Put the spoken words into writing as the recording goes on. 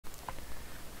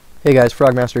Hey guys,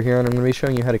 Frogmaster here, and I'm going to be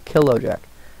showing you how to kill LoJack.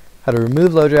 How to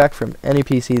remove LoJack from any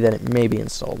PC that it may be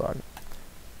installed on.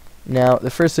 Now,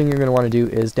 the first thing you're going to want to do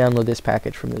is download this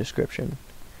package from the description.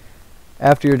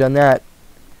 After you're done that,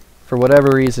 for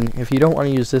whatever reason, if you don't want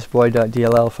to use this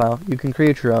void.dll file, you can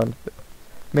create your own, but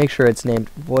make sure it's named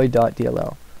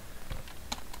void.dll.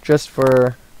 Just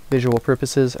for visual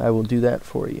purposes, I will do that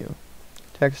for you.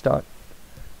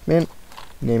 Text.mint,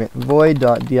 name it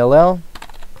void.dll,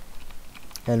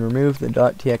 and remove the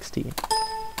 .txt.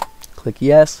 Click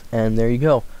yes, and there you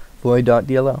go,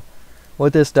 void.dll.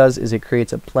 What this does is it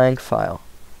creates a blank file.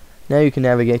 Now you can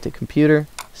navigate to Computer,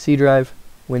 C Drive,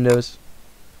 Windows,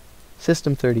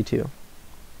 System32.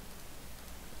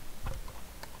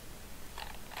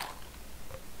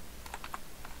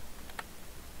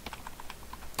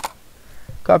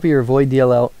 Copy your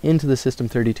void.dll into the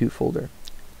System32 folder.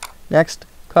 Next,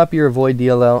 copy your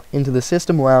void.dll into the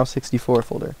SystemWow64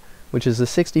 folder, which is the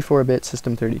 64-bit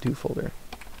System32 folder.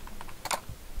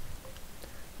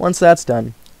 Once that's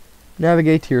done,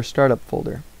 navigate to your startup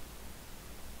folder.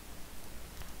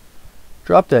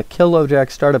 Drop the kill LoJack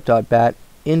startup.bat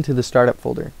into the startup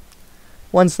folder.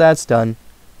 Once that's done,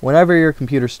 whenever your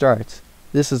computer starts,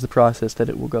 this is the process that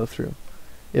it will go through.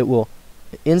 It will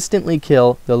instantly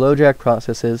kill the LoJack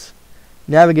processes,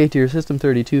 navigate to your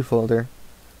System32 folder,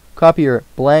 copy your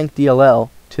blank DLL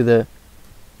to the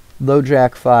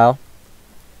LoJack file,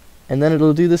 and then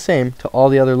it'll do the same to all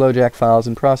the other LoJack files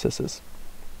and processes.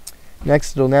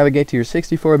 Next, it'll navigate to your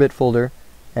 64-bit folder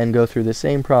and go through the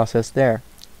same process there.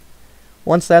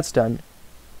 Once that's done,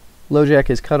 LoJack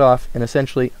is cut off and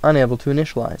essentially unable to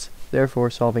initialize, therefore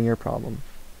solving your problem.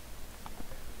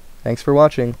 Thanks for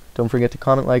watching. Don't forget to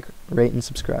comment, like, rate, and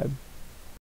subscribe.